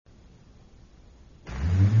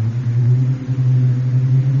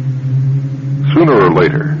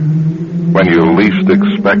when you least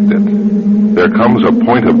expect it, there comes a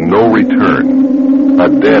point of no return, a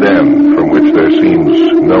dead end from which there seems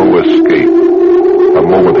no escape, a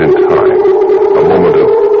moment in time, a moment of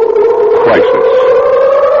crisis.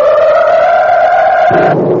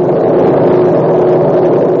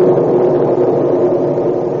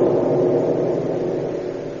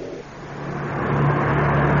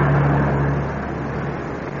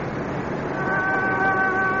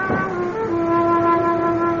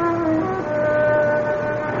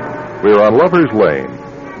 We're on Lover's Lane,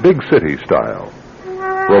 big city style.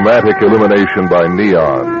 Romantic illumination by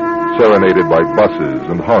neon, serenaded by buses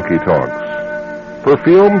and honky-tonks.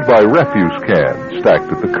 Perfumed by refuse cans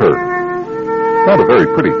stacked at the curb. Not a very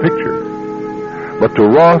pretty picture. But to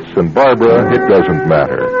Ross and Barbara, it doesn't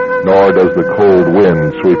matter, nor does the cold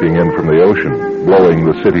wind sweeping in from the ocean, blowing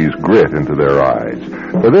the city's grit into their eyes.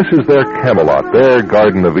 For this is their Camelot, their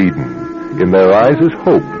Garden of Eden. In their eyes is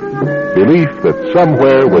hope. Belief that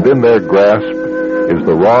somewhere within their grasp is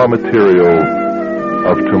the raw material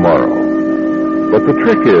of tomorrow. But the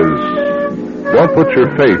trick is, don't put your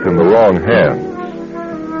faith in the wrong hands.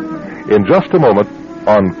 In just a moment,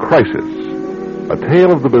 on Crisis, a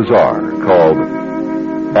tale of the bizarre called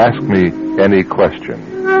Ask Me Any Question.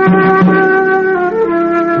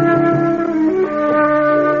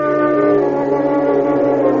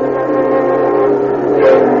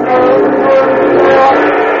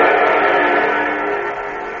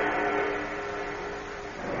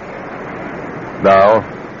 Now,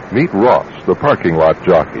 meet Ross, the parking lot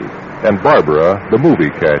jockey, and Barbara, the movie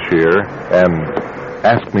cashier, and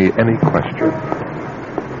Ask Me Any Question.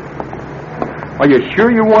 Are you sure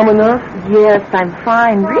you're warm enough? Yes, I'm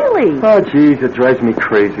fine, really. Oh, geez, it drives me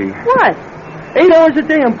crazy. What? 8 hours a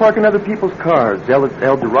day I'm parking other people's cars.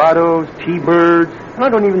 Eldorados, T-Birds, and I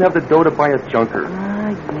don't even have the dough to buy a junker.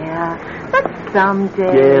 Yeah, but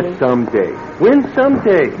someday... Yeah, someday. When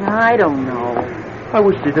someday? I don't know. I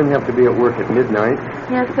wish they didn't have to be at work at midnight.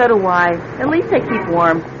 Yeah, so do I. At least they keep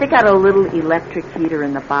warm. They got a little electric heater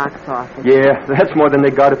in the box office. Yeah, that's more than they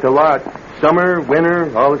got at the lot. Summer, winter,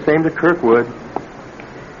 all the same to Kirkwood.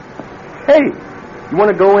 Hey, you want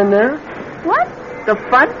to go in there? What? The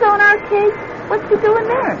Fun Zone Arcade? What's he doing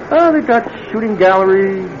there? Oh, they got shooting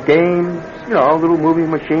gallery, games, little movie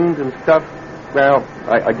machines and stuff. Well,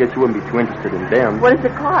 I guess you wouldn't be too interested in them. What does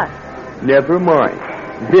it cost? Never mind.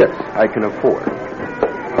 This I can afford.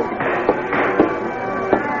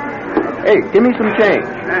 Hey, give me some change.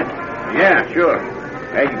 Yeah, sure.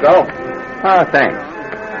 There you go. Thanks.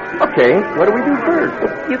 Okay, what do we do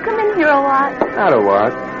first? You come in here a lot? Not a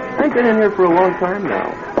lot. I've been in here for a long time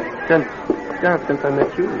now. Since I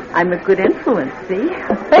met you. I'm a good influence, see?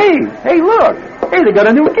 Hey, look. Hey, they got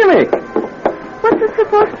a new gimmick. What's it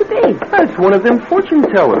supposed to be? That's one of them fortune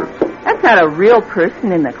tellers. That's not a real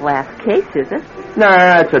person in the glass case, is it?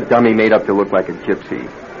 Nah, it's a dummy made up to look like a gypsy.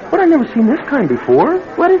 But I've never seen this kind before.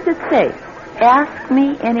 What does it say? Ask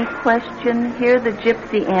me any question, hear the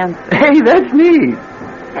gypsy answer. Hey, that's neat.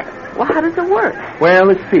 Well, how does it work? Well,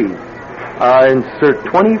 let's see. Insert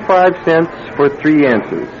 25 cents for 3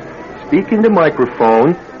 answers. Speak into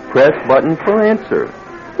microphone, press button for answer.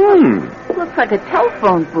 Looks like a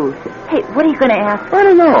telephone booth. Hey, what are you going to ask? I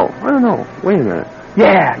don't know. Wait a minute.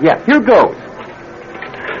 Yeah, here goes.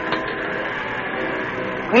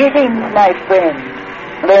 Greetings, my friend.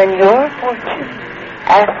 Learn your fortune.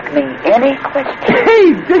 Ask me any question.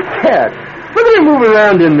 Hey, dickhead. Look at him move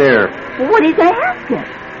around in there. Well, what are you going to ask him?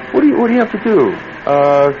 What do you have to do?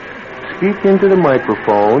 Speak into the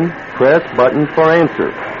microphone, press button for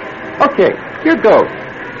answer. Okay, here goes.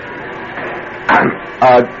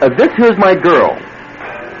 This here's my girl.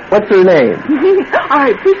 What's her name? All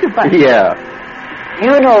right, push the button. Yeah.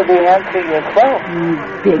 You know the answer yourself.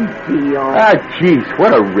 Big deal. Jeez,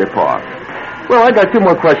 what a ripoff. Well, I got 2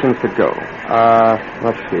 more questions to go.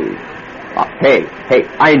 Let's see. Hey,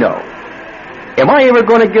 I know. Am I ever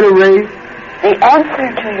going to get a raise? The answer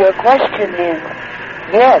to your question is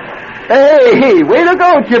yes. Hey, way to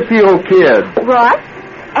go, gypsy old kid. Ross,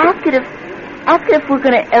 ask it if we're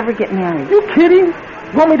going to ever get married. You kidding?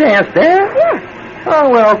 You want me to ask that? Yeah. Oh,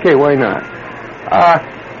 well, okay, why not?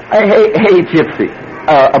 Hey, gypsy,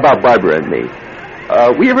 about Barbara and me.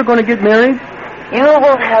 We ever going to get married? You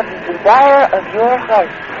will have the desire of your heart.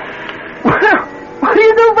 Well, what do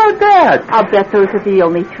you know about that? I'll bet those are the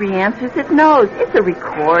only 3 answers it knows. It's a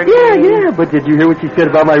recording. Yeah, but did you hear what she said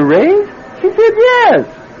about my raise? She said yes.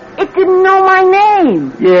 It didn't know my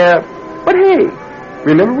name. Yeah, but hey,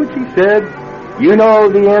 remember what she said? You know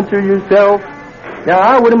the answer yourself. Now,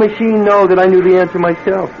 how would a machine know that I knew the answer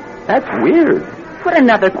myself? That's weird. Put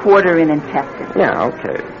another quarter in and test it. Yeah,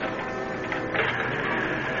 okay.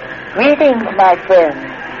 Greetings, my friend.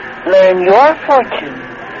 Learn your fortune.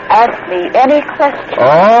 Ask me any question.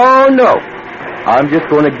 Oh, no. I'm just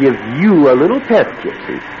going to give you a little test,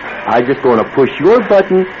 Gypsy. I'm just going to push your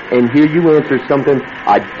button and hear you answer something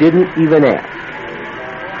I didn't even ask.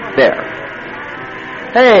 There.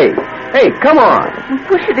 Hey, come on.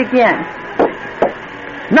 Push it again.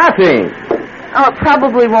 Nothing. Oh, it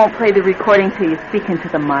probably won't play the recording till you speak into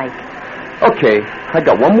the mic. Okay, I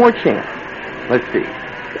got one more chance. Let's see.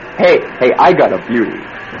 Hey, I got a beauty.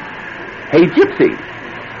 Hey, Gypsy,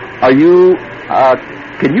 are you,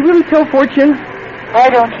 can you really tell fortunes? Why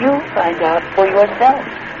don't you find out for yourself?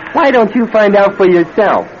 Why don't you find out for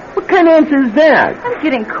yourself? What kind of answer is that? I'm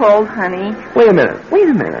getting cold, honey. Wait a minute.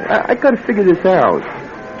 I got to figure this out.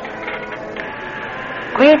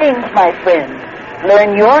 Greetings, my friend.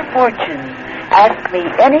 Learn your fortune. Ask me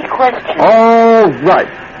any question. All right.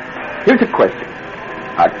 Here's a question.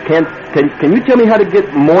 Can you tell me how to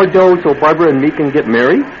get more dough so Barbara and me can get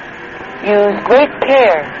married? Use great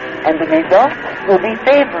care, and the result will be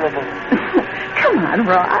favorable. Come on,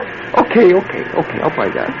 Ross. Okay, I'll buy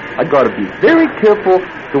that. I got to be very careful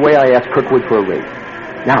the way I ask Kirkwood for a raise.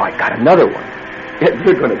 Now I got another one.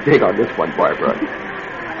 You're going to dig on this one, Barbara.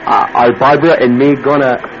 Are Barbara and me going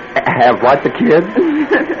to have lots of kids?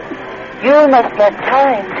 You must let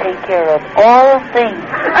time take care of all things.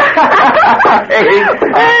 Hey,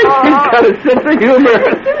 she's got a sense of humor.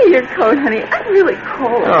 Give me your coat, honey. I'm really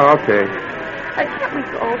cold. Oh, okay. Can't we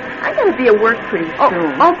go? I gotta be at work pretty soon.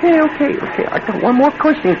 Okay. I got one more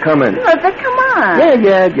question coming. No, but come on.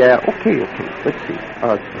 Yeah. Okay. Let's see.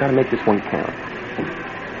 Gotta make this one count.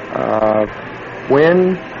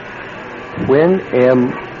 When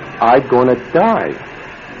am I gonna die?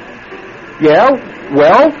 Yeah,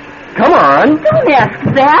 well, come on. Don't ask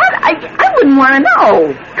that. I wouldn't want to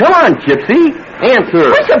know. Come on, Gypsy. Answer.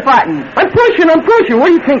 Push a button. I'm pushing. What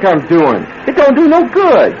do you think I'm doing? It don't do no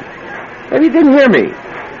good. Maybe you didn't hear me.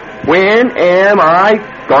 When am I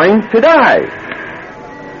going to die?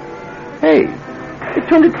 Hey, it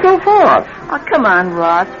turned itself off. Oh, come on,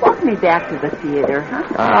 Ross. Walk me back to the theater,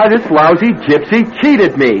 huh? This lousy Gypsy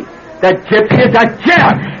cheated me. That Gypsy is a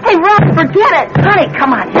jet. Hey, Ross, forget it. Honey,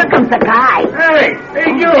 come on. Here comes the guy. Hey,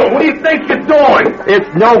 you. What do you think you're doing? It's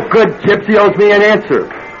no good. Gypsy owes me an answer.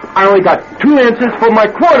 I only got 2 answers for my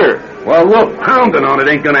quarter. Well, look, pounding on it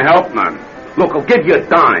ain't gonna help none. Look, I'll give you a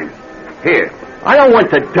dime. Here. I don't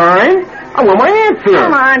want the dime. I want my answer.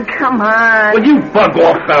 Come on. Well, you bug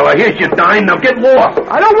off, fella. Here's your dime. Now get lost.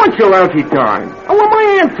 I don't want your lousy dime. I want my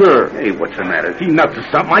answer. Hey, what's the matter? Is he nuts or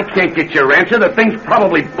something? I can't get your answer. The thing's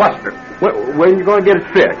probably busted. When are you going to get it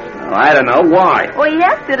fixed? Oh, I don't know. Why? Well, he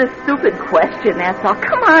asked it a stupid question, that's all.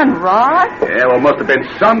 Come on, Ross. Yeah, well, must have been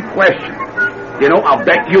some question. You know, I'll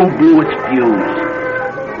bet you blew its fuse.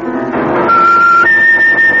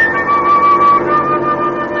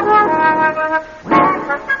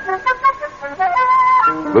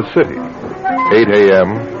 The city. 8 a.m.,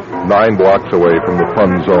 9 blocks away from the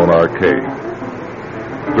Fun Zone Arcade.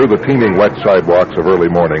 Through the teeming wet sidewalks of early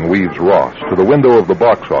morning weaves Ross to the window of the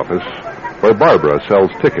box office where Barbara sells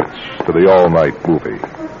tickets to the all-night movie.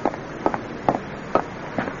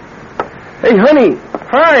 Hey, honey.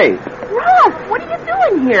 Hi. Ross, what are you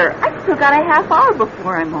doing here? I've still got a half hour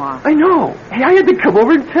before I'm off. I know. Hey, I had to come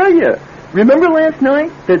over and tell you. Remember last night,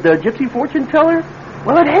 the gypsy fortune teller?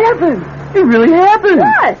 Well, it happened. It really happened.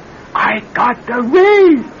 What? I got the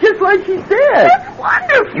raise, just like she said. That's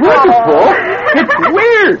wonderful. Wonderful? It's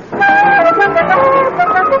weird.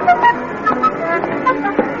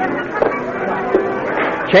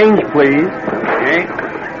 Change, please. Okay.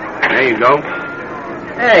 There you go.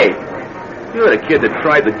 Hey, you're the kid that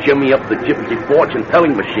tried to jimmy up the gypsy fortune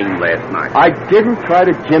telling machine last night. I didn't try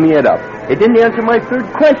to jimmy it up. It didn't answer my third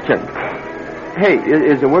question. Hey,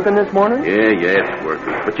 is it working this morning? Yeah, it's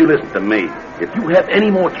working. But you listen to me. If you have any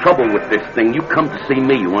more trouble with this thing, you come to see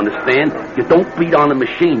me, you understand? You don't beat on the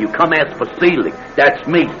machine. You come ask for Seelig. That's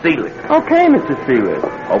me, Seelig. Okay, Mr. Seelig.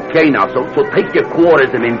 Okay, now, so take your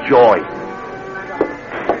quarters and enjoy.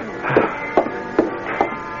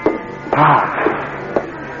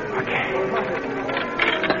 Okay.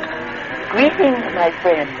 Greetings, my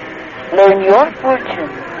friend. Learn your fortune.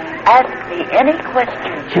 Ask me any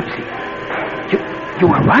question. Gypsy, you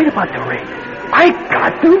were right about the raise. I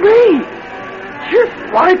got the raise. Just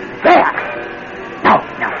like that. Now,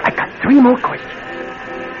 I got 3 more questions.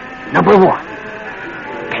 Number 1.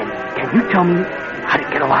 Can you tell me how to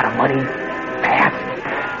get a lot of money fast?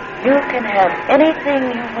 You can have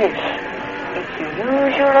anything you wish if you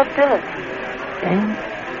use your ability.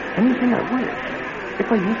 Anything I wish?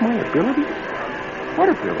 If I use my ability? What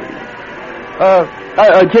ability?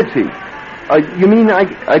 Gypsy, You mean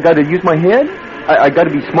I got to use my head? I got to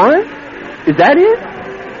be smart? Is that it?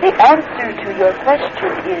 The answer to your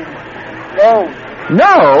question is no.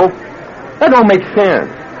 No? That don't make sense.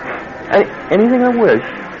 Anything I wish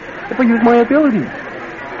if I use my abilities.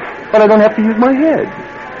 But I don't have to use my head.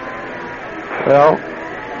 Well,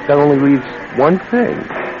 that only leaves one thing.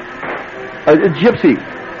 Gypsy,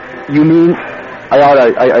 you mean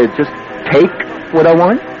I just take what I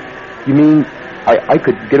want? You mean I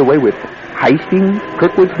could get away with heisting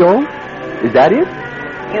Kirkwood's dough? Is that it?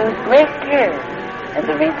 Use great care, and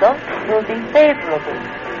the result will be favorable.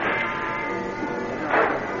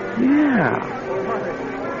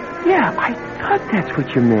 Yeah, I thought that's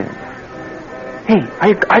what you meant. Hey,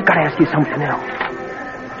 I gotta ask you something else.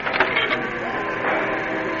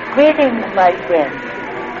 Greetings, my friend.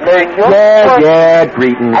 Learn your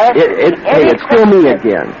greetings. It's still me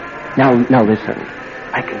again. Now listen.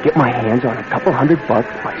 I can get my hands on a couple $100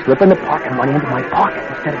 by slipping the parking money into my pocket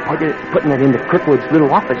instead of putting it into Kirkwood's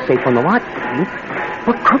little office safe on the lot. See?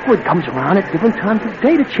 But Kirkwood comes around at different times of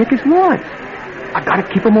day to check his wants. I gotta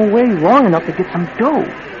keep him away long enough to get some dough.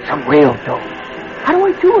 Some real dough. How do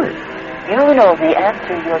I do it? You know the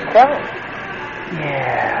answer yourself.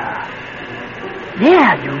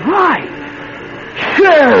 Yeah, you're right.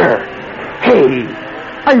 Sure. Hey,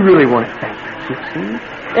 I really want to thank you, Gypsy.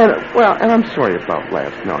 And I'm sorry about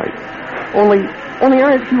last night. Only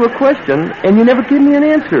I asked you a question, and you never gave me an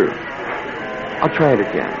answer. I'll try it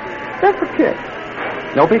again. Just for kicks.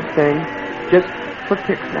 No big thing. Just for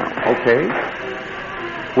kicks now, okay?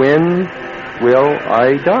 When will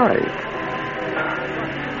I die?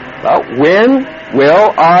 Well, when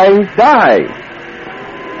will I die?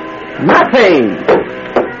 Nothing!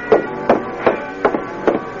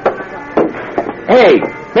 Hey,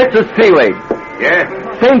 Mr. Seelig. Yeah?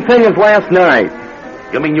 Same thing as last night.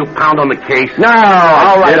 You mean you pound on the case? No,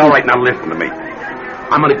 all right. Now listen to me.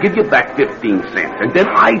 I'm going to give you back 15 cents, and then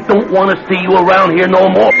I don't want to see you around here no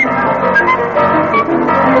more.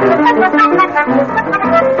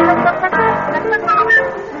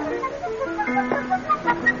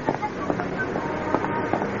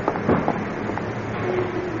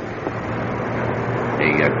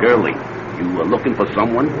 Hey, girlie, you looking for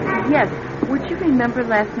someone? Yes. Would you remember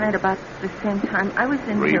last night about the same time I was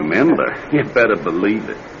in here? Remember? You better believe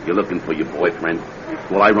it. You're looking for your boyfriend?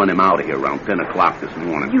 Well, I run him out of here around 10 o'clock this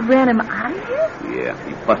morning. You ran him out of here? Yeah,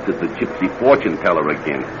 he busted the gypsy fortune teller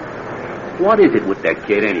again. What is it with that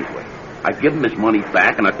kid anyway? I give him his money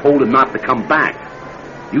back, and I told him not to come back.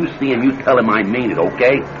 You see him, you tell him I mean it,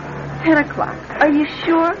 okay? 10 o'clock. Are you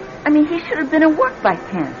sure? I mean, he should have been at work by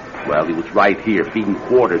 10. Well, he was right here feeding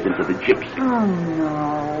quarters into the gypsy. Oh,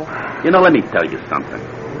 no. You know, let me tell you something.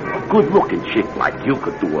 A good-looking chick like you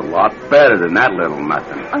could do a lot better than that little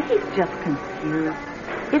nothing. Oh, he's just confused.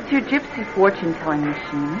 It's your gypsy fortune-telling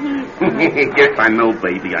machine. Yes, I know,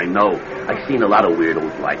 baby, I know. I've seen a lot of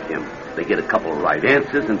weirdos like him. They get a couple of right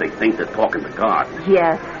answers, and they think they're talking to God.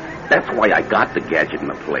 Yes. That's why I got the gadget in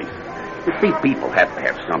the place. You see, people have to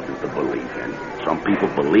have something to believe in. Some people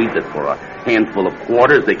believe that for a handful of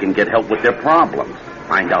quarters, they can get help with their problems,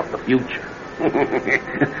 find out the future.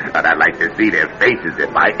 But I'd like to see their faces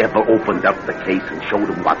if I ever opened up the case and showed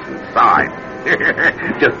them what's inside.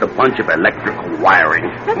 Just a bunch of electrical wiring.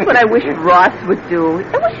 That's what I wish Ross would do.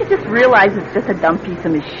 I wish he'd just realize it's just a dumb piece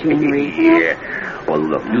of machinery. Yeah. Well,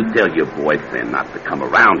 look, you tell your boyfriend not to come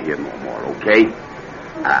around here no more, okay?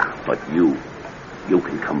 But you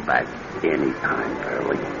can come back anytime,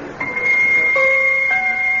 Curly.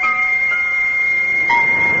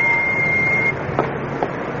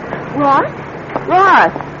 Ross?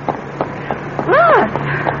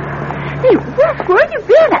 Hey, Ross, where have you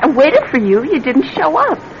been? I waited for you. You didn't show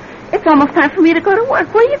up. It's almost time for me to go to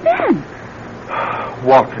work. Where you been?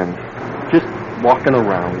 Walking. Just walking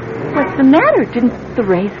around. What's the matter? Didn't the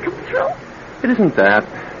raise come through? It isn't that.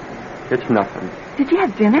 It's nothing. Did you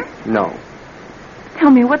have dinner? No.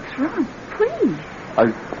 Tell me what's wrong, please.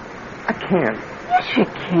 I can't. Yes, you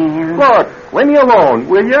can. Look, leave me alone,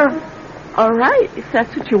 will you? All right, if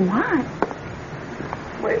that's what you want.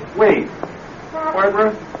 Wait.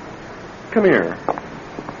 Barbara, come here.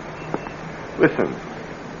 Listen,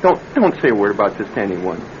 don't say a word about this to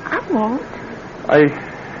anyone. I won't.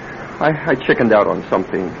 I chickened out on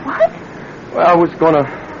something. What? Well, I was gonna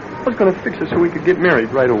fix it so we could get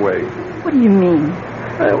married right away. What do you mean?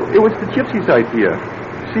 It was the gypsy's idea.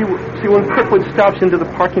 See, when Kirkwood stops into the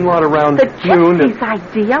parking lot around noon... The gypsy's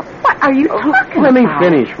idea? What are you talking about? Let me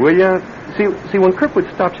finish, will you? See, when Kirkwood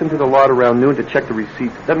stops into the lot around noon to check the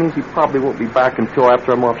receipts, that means he probably won't be back until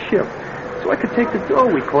after I'm off shift. So I could take the dough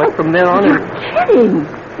we collect from then on. You're kidding.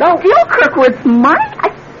 No. Steal Kirkwood's money?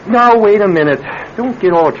 Now, wait a minute. Don't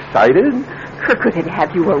get all excited. Kirkwood had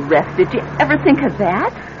have you arrested. Did you ever think of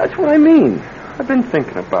that? That's what I mean. I've been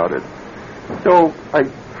thinking about it. So,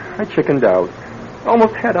 I chickened out.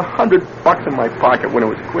 Almost had $100 in my pocket when it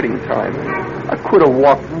was quitting time. I could have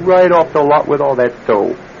walked right off the lot with all that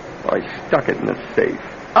dough. I stuck it in the safe.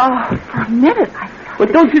 Oh, for a minute I thought...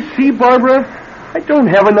 But don't you see, Barbara? I don't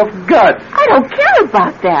have enough guts. I don't care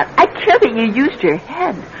about that. I care that you used your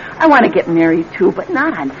head. I want to get married, too, but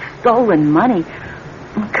not on stolen money.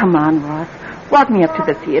 Oh, come on, Ross. Walk me up to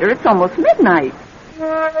the theater. It's almost midnight.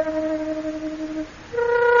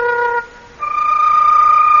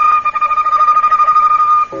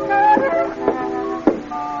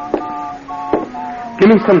 Give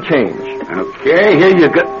me some change. Okay, here you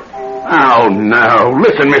go. Oh, no.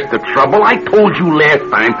 Listen, Mr. Trouble, I told you last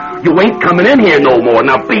time you ain't coming in here no more.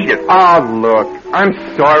 Now beat it. Oh, look, I'm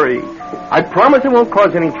sorry. I promise it won't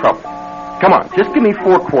cause any trouble. Come on, just give me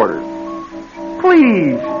 4 quarters.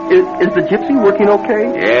 Please. Is the gypsy working okay?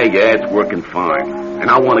 Yeah, it's working fine. And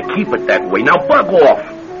I want to keep it that way. Now bug off.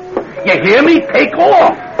 You hear me? Take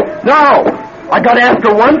off. No! I gotta ask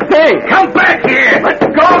her one thing. Come back here. Let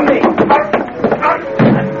go of me.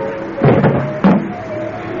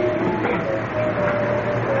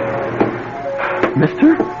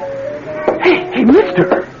 Mister? Hey,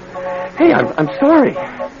 mister. Hey, I'm sorry.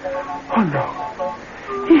 Oh, no.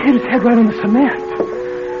 He hit his head right on the cement.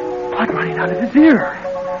 Blood running out of his ear.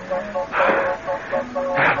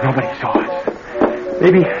 Nobody saw us.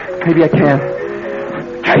 Maybe I can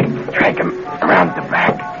drag him around the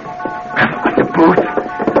back of the booth.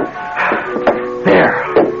 There.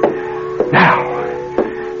 Now,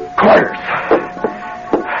 quarters.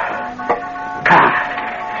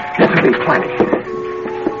 This will be plenty.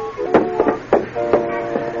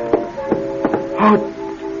 Oh,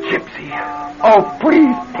 Gypsy. Oh,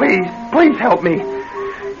 please help me.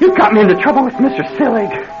 You got me into trouble with Mr.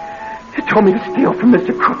 Sillig. You told me to steal from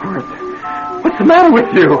Mr. Crookworth. What's the matter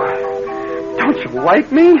with you? Don't you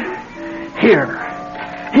like me? Here.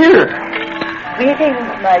 Greetings,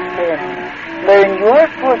 my friend. Learn your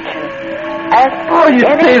fortune. Ask Oh, you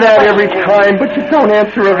any say that question. every time, but you don't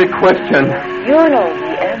answer every question. You know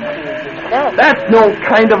the answer yourself. That's no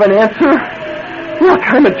kind of an answer. Look,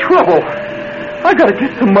 I'm in trouble. I gotta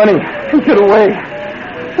get some money and get away.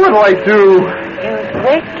 What'll I do? Use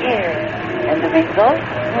great care, and the result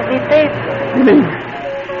will be favorable. You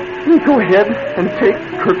mean go ahead and take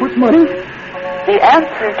Kirkwood's money? The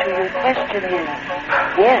answer to your question is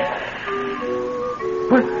yes.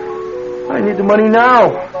 But I need the money now.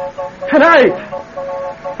 Tonight.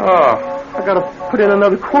 Oh, I gotta put in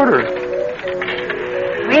another quarter.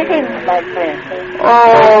 Greetings, my friend.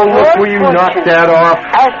 Oh, look, will you knock that off?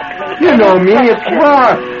 Ask me. You know me, any it's question.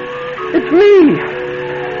 Ross. It's me.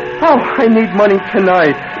 Oh, I need money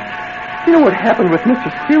tonight. You know what happened with Mr.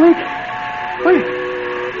 Steelig? Wait,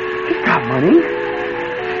 he's got money.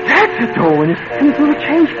 Stacks of dough in his little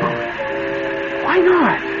change booth. Why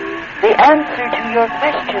not? The answer to your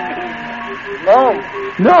question is no.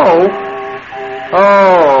 No?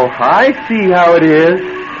 Oh, I see how it is.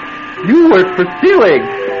 You work for Steelig.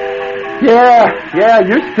 Yeah,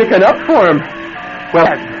 you're sticking up for him.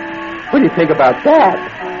 Well, what do you think about that?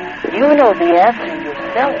 You know the answer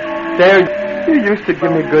yourself. There, you used to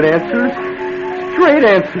give me good answers. Straight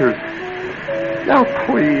answers. Now,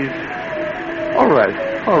 please. All right.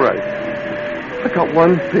 I got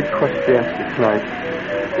one big question to ask you tonight.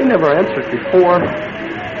 You never answered before.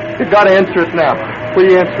 You gotta answer it now. Will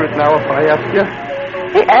you answer it now if I ask you?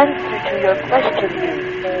 The answer to your question is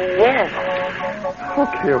yes.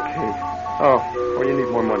 Okay. Oh, you need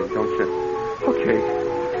more money, don't you? Okay,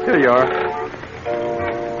 here you are.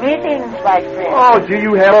 Greetings, my friend. Oh, do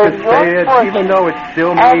you have to say it, even though it's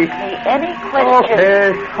still Ask me? me any question.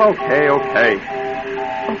 Okay.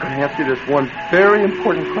 I'm going to ask you this one very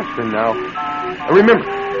important question now. Remember,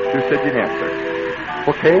 you said you'd answer.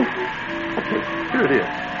 Okay, here it is.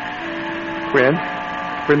 When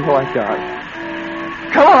will I die?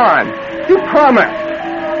 Come on, you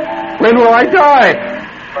promised. When will I die?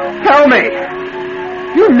 Tell me.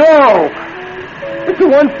 You know. It's the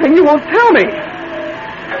one thing you won't tell me.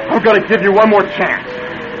 I'm going to give you one more chance.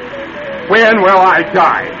 When will I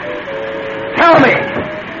die? Tell me.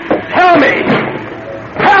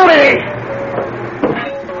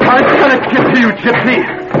 I'm going to get to you, Gypsy.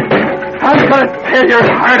 I'm going to tear your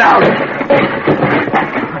heart out.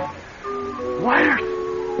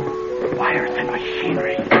 Wires and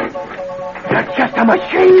machinery. You're just a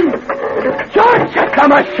machine.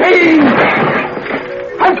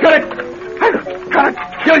 I'm gonna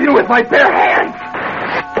kill you with my bare hands.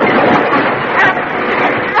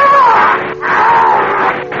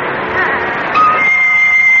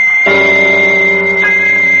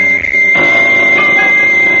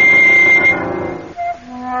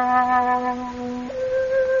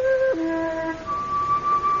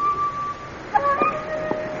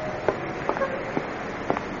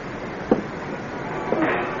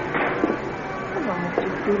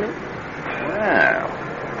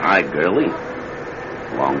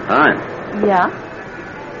 Yeah?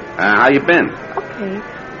 How you been? Okay.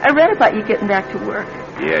 I read about you getting back to work.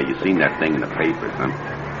 Yeah, you seen that thing in the papers, huh?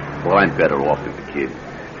 Well, I'm better off than the kid.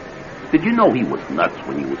 Did you know he was nuts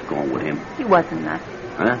when you was going with him? He wasn't nuts.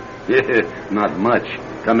 Huh? Not much.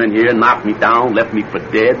 Come in here, knocked me down, left me for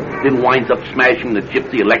dead, then winds up smashing the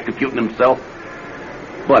gypsy, electrocuting himself.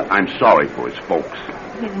 But I'm sorry for his folks.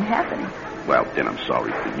 He didn't have any. Well, then I'm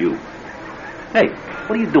sorry for you. Hey,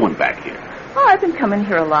 what are you doing back here? Oh, I've been coming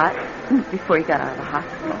here a lot before you got out of the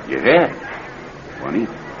hospital. You had? Funny,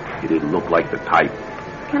 you didn't look like the type.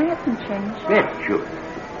 Can I have some change? Yeah, sure.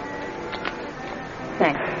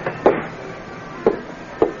 Thanks.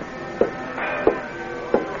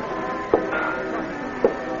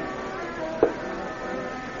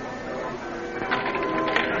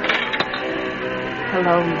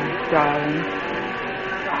 Hello, my darling.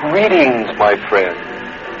 Greetings, my friend.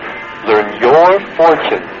 Learn your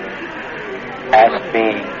fortune. Ask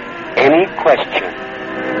me any question.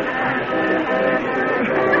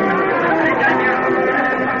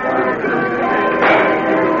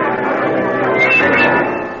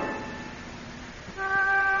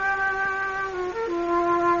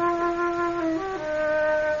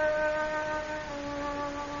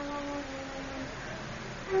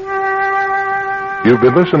 You've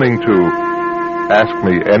been listening to Ask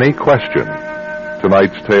Me Any Question,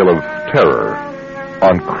 tonight's tale of terror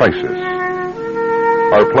on Crisis.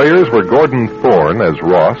 Our players were Gordon Thorne as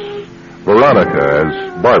Ross, Veronica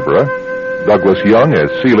as Barbara, Douglas Young as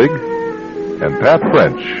Selig, and Pat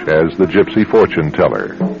French as the Gypsy Fortune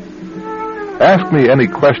Teller. Ask Me Any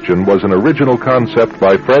Question was an original concept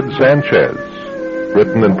by Fred Sanchez,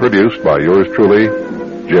 written and produced by yours truly,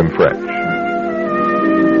 Jim French.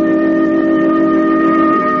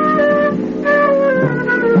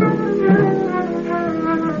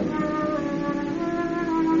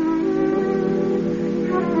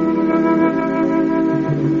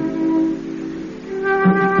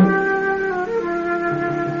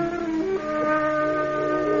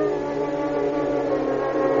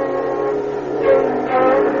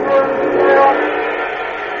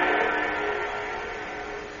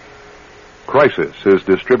 Crisis is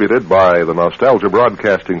distributed by the Nostalgia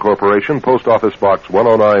Broadcasting Corporation, Post Office Box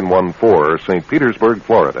 10914, St. Petersburg,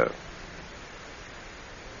 Florida.